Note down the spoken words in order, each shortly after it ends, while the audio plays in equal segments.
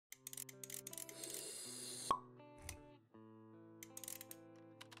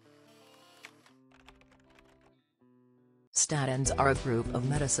Statins are a group of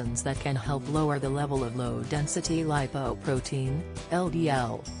medicines that can help lower the level of low-density lipoprotein,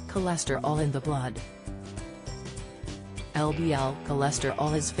 LDL, cholesterol in the blood. LDL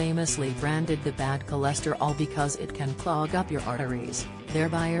cholesterol is famously branded the bad cholesterol because it can clog up your arteries,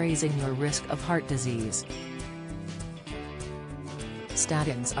 thereby raising your risk of heart disease.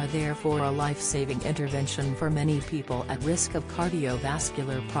 Statins are therefore a life-saving intervention for many people at risk of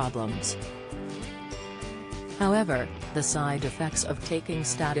cardiovascular problems. However, the side effects of taking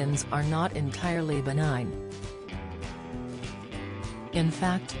statins are not entirely benign. In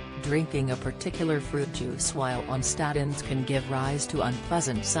fact, drinking a particular fruit juice while on statins can give rise to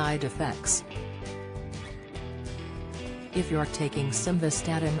unpleasant side effects. If you're taking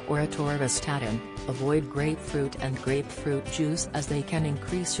simvastatin or atorvastatin, avoid grapefruit and grapefruit juice as they can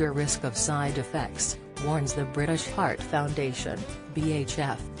increase your risk of side effects, warns the British Heart Foundation,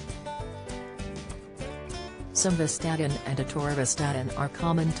 BHF. Simvastatin and atorvastatin are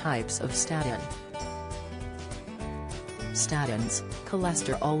common types of statin. Statins,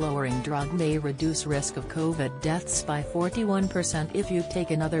 cholesterol-lowering drug, may reduce risk of COVID deaths by 41% if you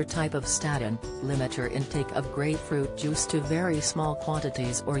take another type of statin. Limit your intake of grapefruit juice to very small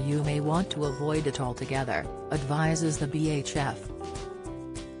quantities or you may want to avoid it altogether, advises the BHF.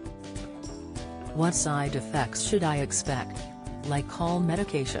 What side effects should I expect? Like all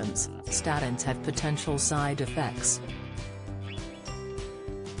medications, statins have potential side effects.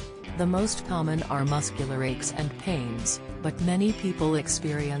 The most common are muscular aches and pains, but many people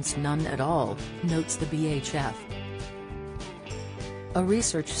experience none at all, notes the BHF. A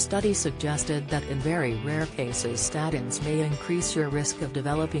research study suggested that in very rare cases statins may increase your risk of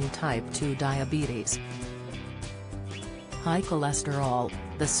developing type 2 diabetes. High cholesterol,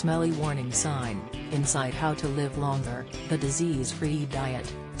 the smelly warning sign, inside How to Live Longer, the disease-free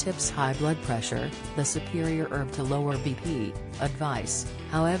diet, tips high blood pressure, the superior herb to lower BP, advice.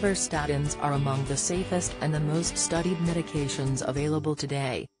 However, statins are among the safest and the most studied medications available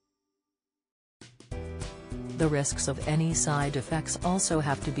today. The risks of any side effects also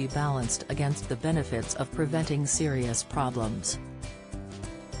have to be balanced against the benefits of preventing serious problems.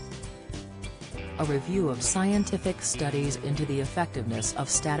 A review of scientific studies into the effectiveness of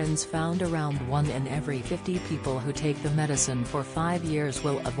statins found around 1 in every 50 people who take the medicine for 5 years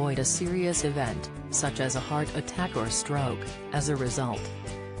will avoid a serious event, such as a heart attack or stroke, as a result.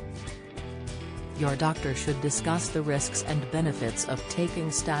 Your doctor should discuss the risks and benefits of taking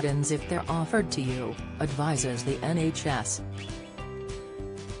statins if they're offered to you, advises the NHS.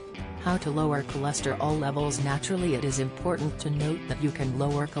 How to lower cholesterol levels naturally. It is important to note that you can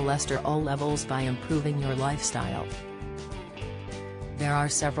lower cholesterol levels by improving your lifestyle. There are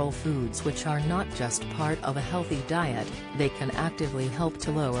several foods which are not just part of a healthy diet, they can actively help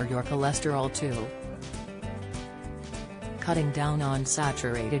to lower your cholesterol too. Cutting down on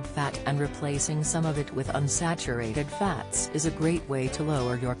saturated fat and replacing some of it with unsaturated fats is a great way to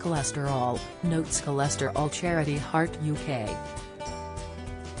lower your cholesterol, notes Cholesterol Charity Heart UK.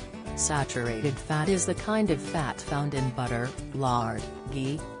 Saturated fat is the kind of fat found in butter, lard,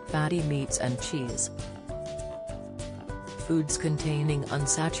 ghee, fatty meats and cheese. Foods containing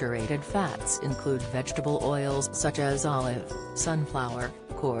unsaturated fats include vegetable oils such as olive, sunflower,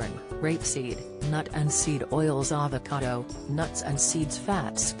 corn, rapeseed, nut and seed oils, avocado, nuts and seeds,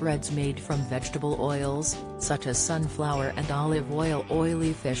 fat spreads made from vegetable oils, such as sunflower and olive oil,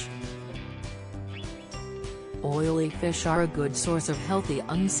 oily fish. Oily fish are a good source of healthy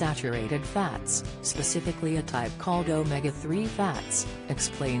unsaturated fats, specifically a type called omega-3 fats,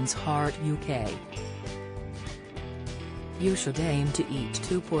 explains Heart UK. You should aim to eat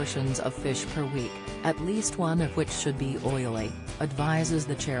 2 portions of fish per week, at least one of which should be oily, advises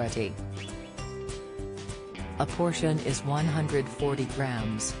the charity. A portion is 140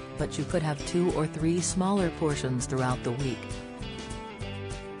 grams, but you could have 2 or 3 smaller portions throughout the week.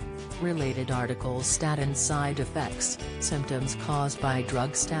 Related articles: Statin side effects, symptoms caused by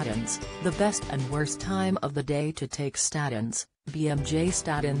drug statins, the best and worst time of the day to take statins, BMJ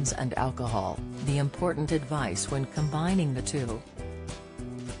statins and alcohol, the important advice when combining the two.